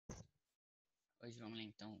Hoje vamos ler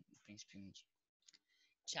então o Príncipe Medido.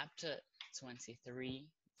 Chapter 23.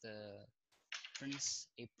 The Prince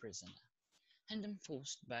a Prisoner. Hendon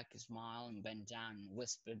forced back a smile and bent down and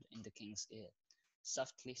whispered in the king's ear,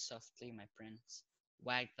 "Softly, softly, my prince.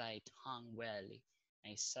 Wag thy tongue warily,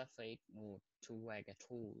 nay, suffer it not to wag at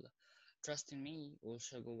all. Trust in me, all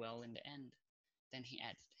shall go well in the end." Then he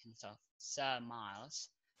added himself, "Sir Miles,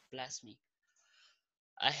 bless me,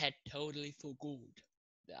 I had totally forgot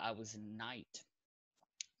that I was a knight.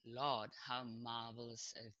 Lord, how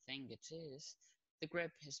marvellous a thing it is, the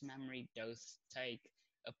grip his memory doth take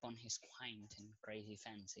upon his quaint and crazy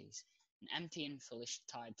fancies. An empty and foolish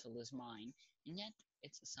title is mine, and yet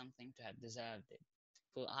it's something to have deserved it.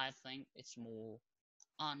 For I think it's more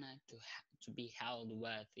honour to be held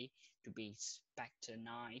worthy to be spectre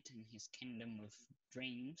knight in his kingdom of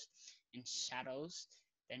dreams and shadows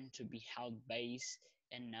than to be held base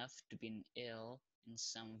enough to be an ill in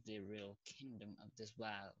some of the real kingdom of this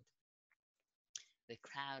world." The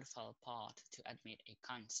crowd fell apart to admit a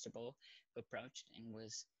constable, who approached and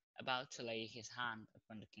was about to lay his hand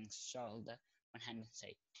upon the king's shoulder, when Hendon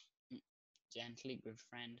said, "Gently, good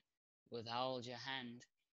friend, withhold your hand.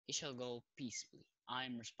 He shall go peaceably. I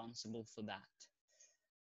am responsible for that.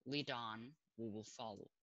 Lead on, we will follow."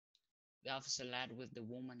 The officer led with the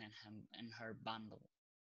woman and her bundle.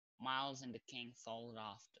 Miles and the king followed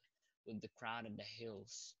after, with the crowd at the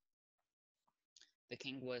heels. The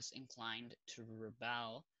king was inclined to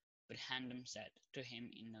rebel, but Hendon said to him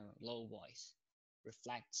in a low voice,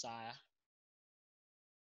 "Reflect, sire.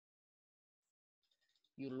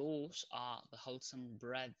 Your laws are the wholesome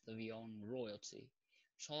breath of your own royalty.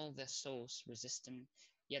 Shall their source resist them,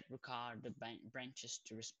 yet regard the branches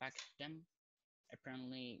to respect them?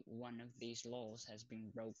 Apparently one of these laws has been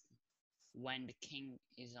broken. When the king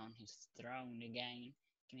is on his throne again,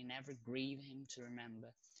 can it never grieve him to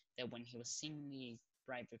remember that when he was seemingly a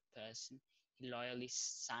private person, he loyally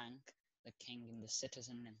sank the king and the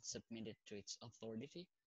citizen and submitted to its authority?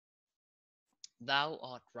 Thou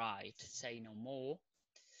art right, say no more.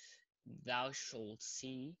 Thou shalt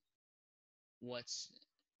see what's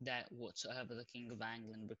that whatsoever the King of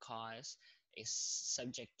England requires a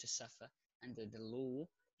subject to suffer under the law,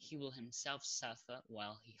 he will himself suffer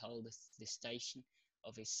while he holdeth the station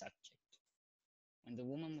of a subject." When the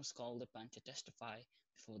woman was called upon to testify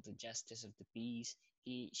before the justice of the peace,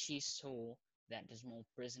 she saw that the small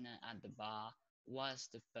prisoner at the bar was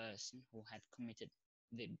the person who had committed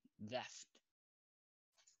the theft.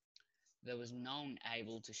 There was none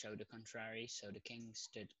able to show the contrary, so the king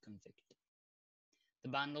stood convicted. The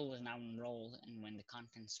bundle was now unrolled, and when the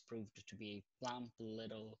contents proved to be a plump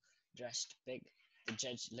little dressed pig, the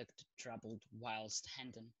judge looked troubled, whilst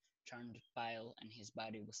Hendon turned pale, and his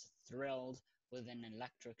body was thrilled with an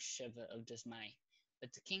electric shiver of dismay.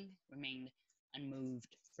 But the king remained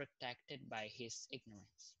unmoved, protected by his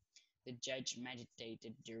ignorance. The judge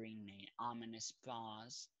meditated during an ominous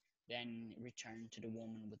pause, then returned to the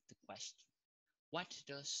woman with the question, "What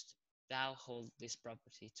dost thou hold this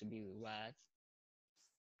property to be worth?"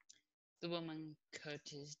 The woman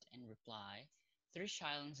courtesied and replied, "3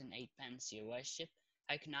 shillings and 8 pence, your worship.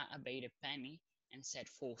 I cannot abate a penny," and set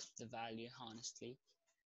forth the value honestly.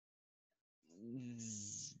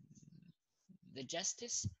 The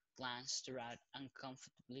justice glanced around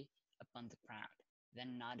uncomfortably upon the crowd,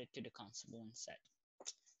 then nodded to the constable and said,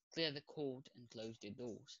 "Clear the court and close the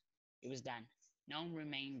doors." It was done. None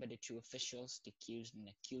remained but the two officials, the accused and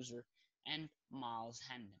accuser, and Miles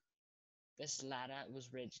Hendon. This latter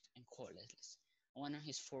was rigid and colourless, and on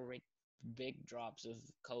his forehead big drops of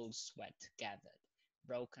cold sweat gathered,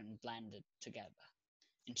 broken and blended together,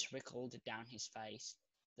 and trickled down his face.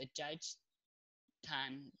 The judge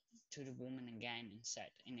turned to the woman again and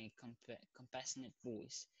said in a compassionate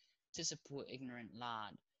voice, "'Tis a poor ignorant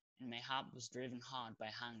lad, and mayhap was driven hard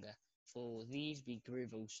by hunger, for these be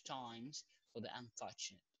grievous times for the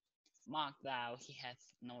unfortunate. Mark thou, he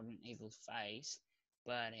hath not an evil face,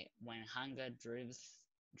 but when hunger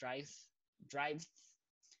driveth,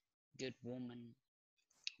 good woman,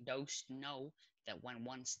 dost know that when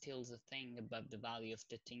one steals a thing above the value of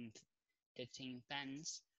 13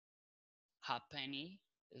 pence halfpenny,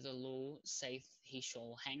 the law saith he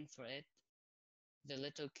shall hang for it?" The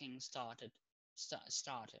little king started,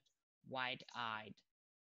 wide-eyed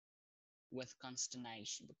with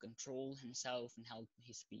consternation, but controlled himself and held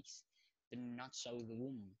his peace. But not so the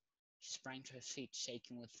woman. She sprang to her feet,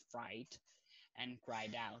 shaking with fright, and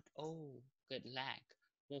cried out, "Oh, good lag,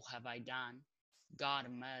 what have I done? God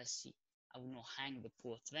of mercy, I will not hang the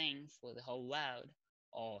poor thing for the whole world.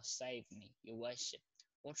 Oh, save me, your worship.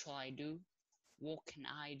 What shall I do? What can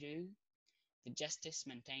I do?" The justice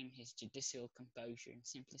maintained his judicial composure and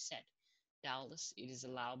simply said, "Doubtless it is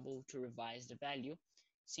allowable to revise the value,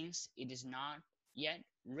 since it is not yet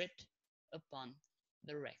writ upon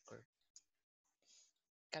the record."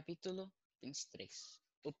 Capítulo 23.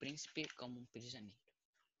 O príncipe como prisioneiro.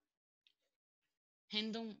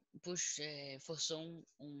 Random forçou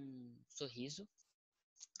sorriso,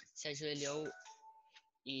 se ajoelhou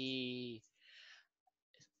e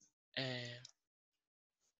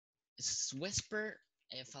whisper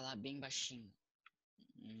é falar bem baixinho.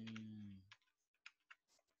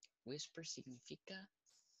 Whisper significa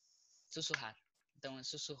sussurrar. Então, ele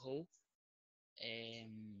sussurrou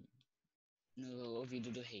no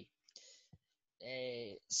ouvido do rei.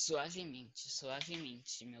 Suavemente,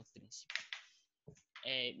 suavemente, meu príncipe.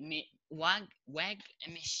 Wag é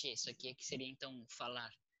mexer, isso aqui seria então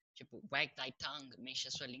falar. Tipo, wag thy tongue, mexe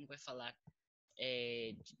a sua língua e falar.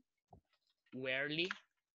 Warily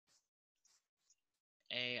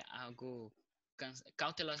é algo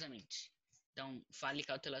cautelosamente. Então, fale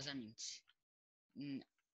cautelosamente.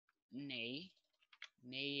 Nay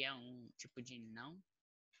é um tipo de não.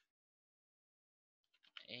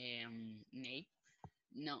 Nay,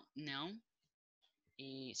 não.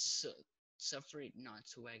 E suffer it not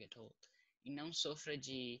to wag at all. E não sofra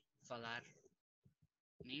de falar.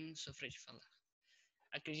 Nem sofra de falar.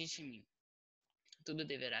 Acredite em mim. Tudo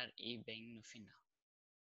deverá ir bem no final.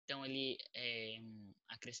 Então ele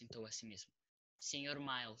acrescentou a si mesmo: Senhor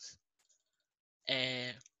Miles,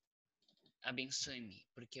 abençoe-me,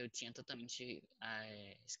 porque eu tinha totalmente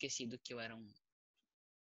esquecido que eu era um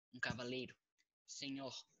cavaleiro.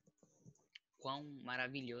 Senhor, quão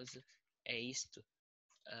maravilhoso é isto!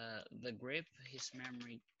 The grip his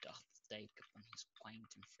memory doth take upon his quaint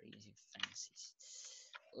and crazy fancies.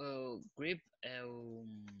 O grip é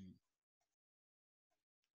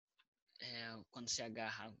quando se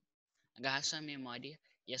agarra sua memória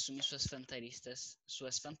e assume suas fantasias,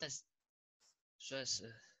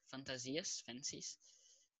 fancies,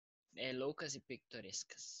 loucas e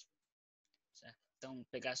pitorescas. Certo? Então,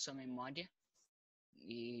 pegar sua memória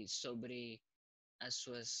e sobre as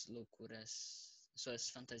suas loucuras, suas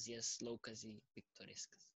fantasias loucas e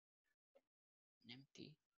pitorescas.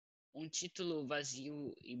 Empty. Um título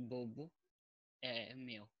vazio e bobo é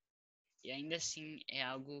meu. E ainda assim é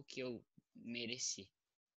algo que eu mereci.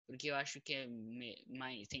 Porque eu acho que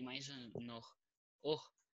tem mais honor.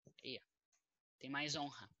 Tem mais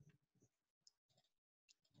honra.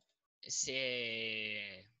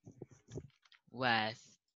 Ser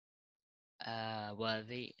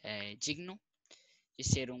worthy, digno de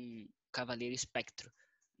ser um cavaleiro espectro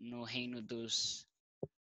no reino dos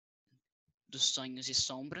sonhos e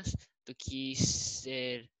sombras do que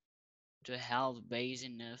ser to hell base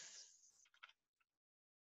enough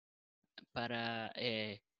para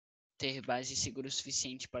ter base segura o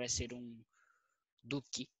suficiente para ser um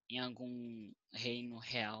duque em algum reino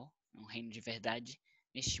real, um reino de verdade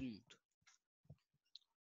neste mundo.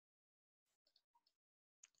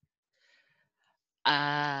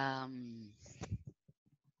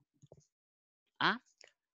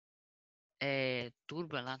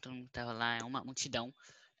 Turba lá, todo mundo estava lá, uma multidão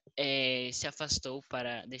se afastou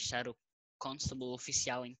para deixar o constable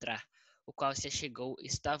oficial entrar, o qual se achegou,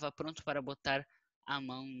 estava pronto para botar a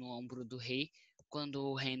mão no ombro do rei, quando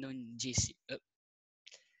o Random disse,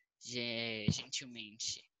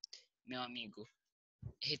 gentilmente, meu amigo,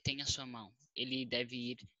 retenha sua mão, ele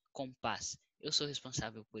deve ir com paz, eu sou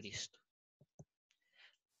responsável por isto.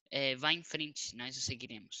 Vá em frente, nós o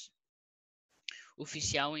seguiremos. O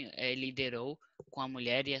oficial liderou com a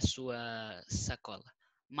mulher e a sua sacola.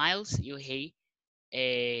 Miles e o rei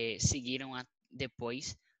seguiram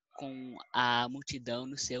depois com a multidão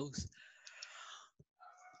nos seus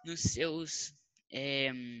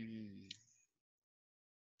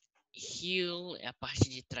heel, é a parte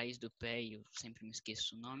de trás do pé, eu sempre me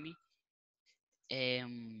esqueço o nome,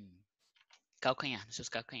 calcanhar, nos seus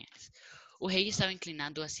calcanhares. O rei estava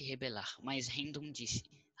inclinado a se rebelar, mas Random disse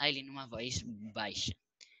a ele numa voz baixa: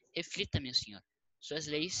 reflita, meu senhor, suas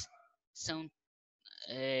leis são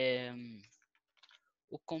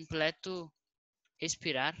o completo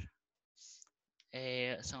respirar,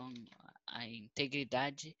 são a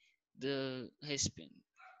integridade do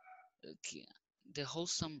the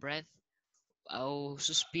wholesome breath, ao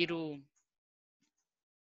suspiro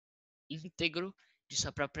íntegro de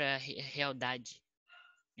sua própria realidade,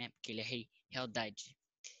 né? Porque ele é rei, realidade.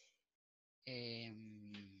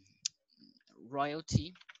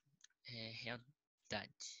 Royalty,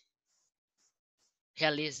 realidade.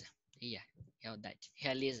 Realeza, realidade.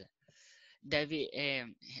 Realeza. Deve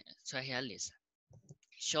sua realeza.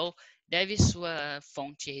 Show. Deve sua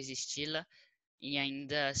fonte resisti-la e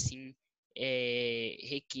ainda assim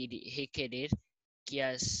requerer que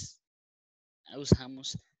os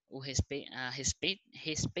ramos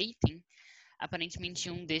respeitem. Aparentemente,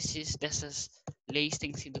 dessas leis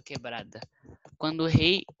tem sido quebrada. Quando o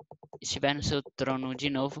rei estiver no seu trono de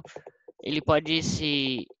novo, ele pode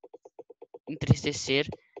se entristecer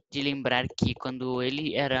de lembrar que quando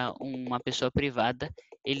ele era uma pessoa privada,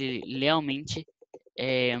 ele lealmente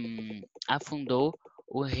afundou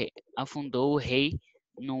o rei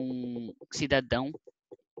num cidadão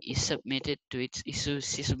e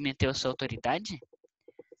se submeteu à sua autoridade?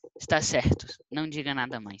 Está certo, não diga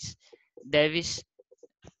nada mais. Deves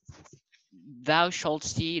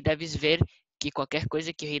ver que qualquer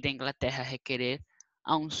coisa que o rei da Inglaterra requerer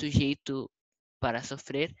a um sujeito para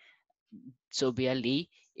sofrer sob a lei,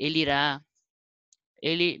 ele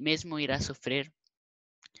mesmo irá sofrer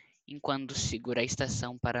enquanto segura a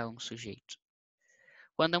estação para um sujeito.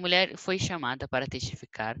 Quando a mulher foi chamada para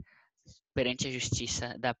testificar perante a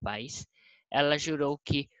justiça da paz, ela jurou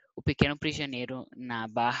que o pequeno prisioneiro na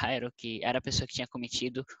barra era a pessoa que tinha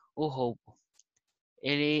cometido o roubo.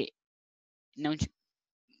 Ele não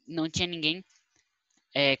tinha ninguém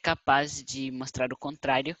capaz de mostrar o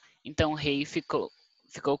contrário, então o rei ficou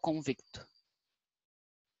convicto.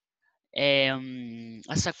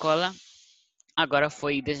 A sacola agora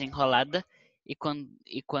foi desenrolada e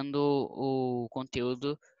quando o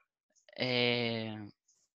conteúdo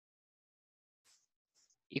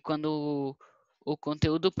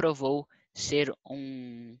provou ser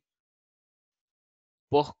um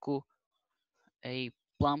porco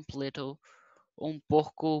um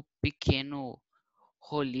porco pequeno,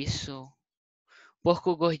 roliço,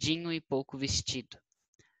 porco gordinho e pouco vestido.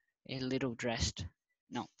 A little dressed.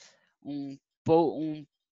 Não. Um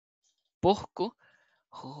porco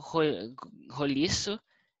roliço,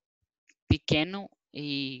 pequeno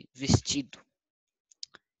e vestido.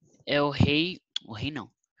 O rei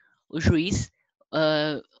não. O juiz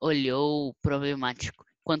olhou problemático,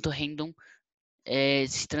 enquanto Random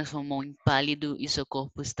se transformou em pálido e seu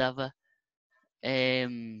corpo estava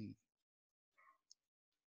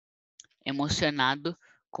emocionado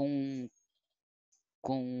com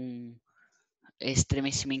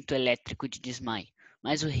estremecimento elétrico de desmaio.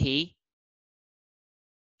 Mas o rei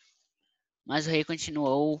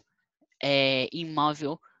continuou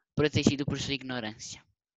imóvel, protegido por sua ignorância.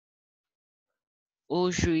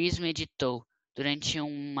 O juiz meditou durante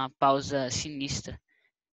uma pausa sinistra.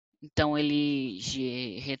 Então ele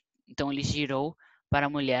girou para a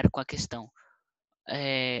mulher com a questão: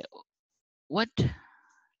 What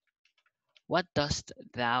dost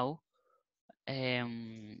thou?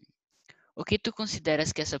 O que tu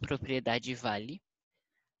consideras que essa propriedade vale?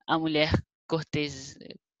 A mulher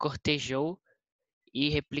cortejou e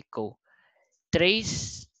replicou: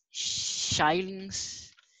 3 shillings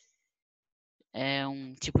é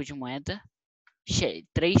um tipo de moeda.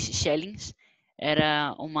 3 shillings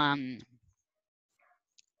era uma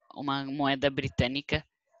moeda britânica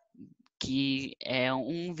que é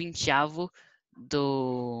 1/20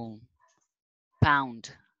 do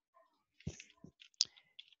pound.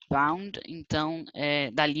 Pound, então, é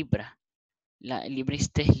da libra. Libra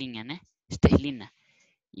esterlina, né? Esterlina.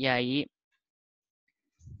 E aí,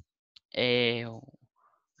 o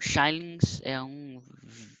shillings é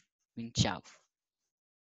 1/20.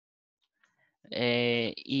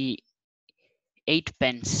 E 8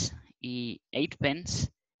 pence. E 8 pence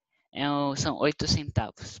são 8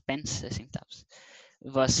 centavos. Pence é centavos.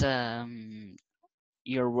 Vossa,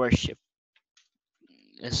 your worship,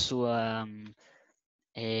 a sua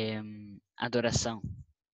adoração.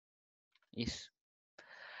 Isso.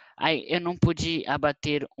 Aí eu não pude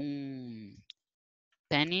abater um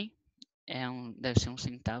penny, deve ser 1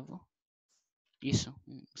 centavo. Isso,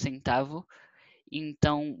 1 centavo.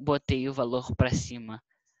 Então botei o valor para cima,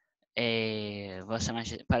 Vossa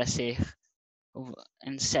Majestade, para ser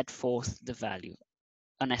and set forth the value,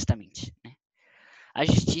 honestamente, né? A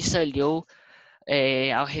justiça olhou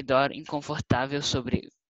ao redor inconfortável sobre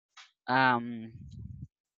a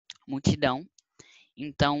multidão.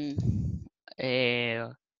 Então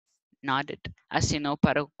nodded, assinou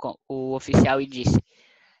para o oficial e disse: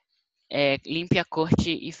 limpe a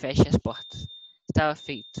corte e feche as portas. Estava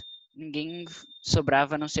feito. Ninguém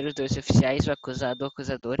sobrava a não ser os 2 oficiais, o acusado, o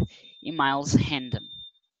acusador, e Miles Handon.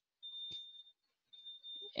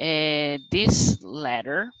 This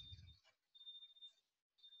letter,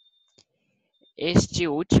 este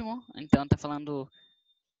último, então está falando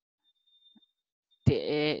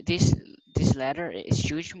this letter,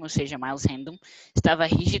 este último, ou seja, Miles Handon, estava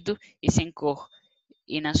rígido e sem cor,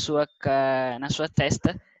 e na sua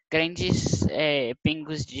testa grandes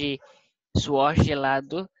pingos de suor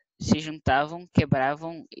gelado, se juntavam,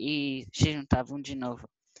 quebravam e se juntavam de novo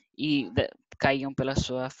e caíam pela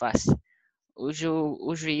sua face. O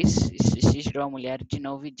juiz se girou à mulher de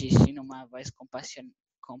novo e disse numa voz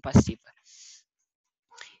compassiva: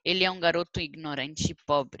 ele é um garoto ignorante e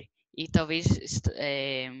pobre e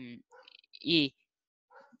e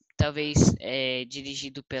talvez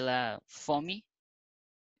dirigido pela fome,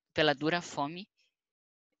 pela dura fome,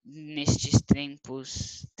 nestes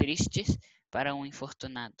tempos tristes para um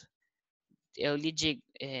infortunado. Eu lhe digo,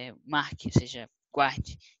 marque, ou seja,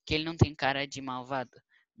 guarde, que ele não tem cara de malvado,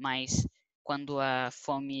 mas quando a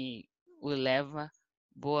fome o leva,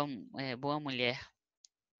 boa mulher.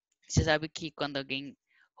 Você sabe que quando alguém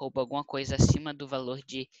rouba alguma coisa acima do valor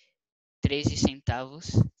de 13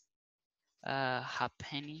 centavos,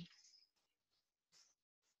 halfpenny,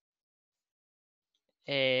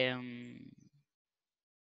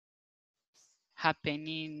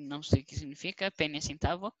 halfpenny, não sei o que significa, penny é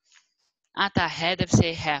centavo. Ah, tá, deve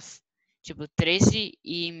ser half, tipo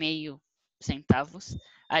 13,5 centavos.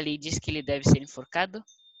 Ali diz que ele deve ser enforcado.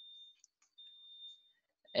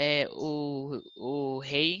 O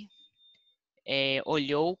rei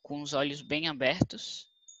olhou com os olhos bem abertos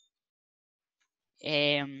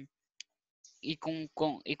e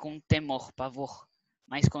com temor, pavor,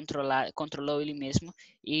 mas controlou ele mesmo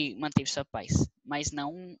e manteve sua paz. Mas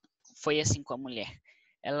não foi assim com a mulher.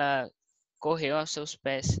 Ela correu aos seus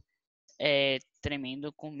pés,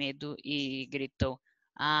 tremendo com medo e gritou: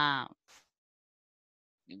 Ah,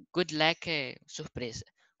 good luck, surpresa.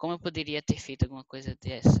 Como eu poderia ter feito alguma coisa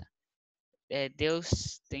dessa?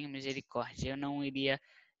 Deus tenha misericórdia. Eu não iria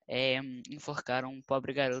enforcar um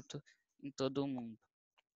pobre garoto em todo o mundo.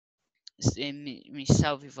 Me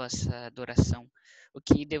salve vossa adoração. O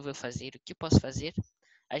que devo fazer? O que posso fazer?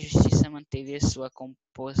 A justiça manteve sua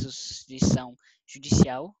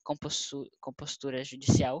compostura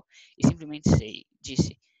judicial e simplesmente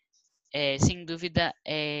disse: sem dúvida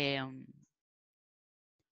é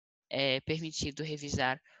permitido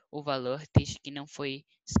revisar o valor desde que não foi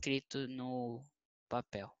escrito no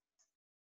papel.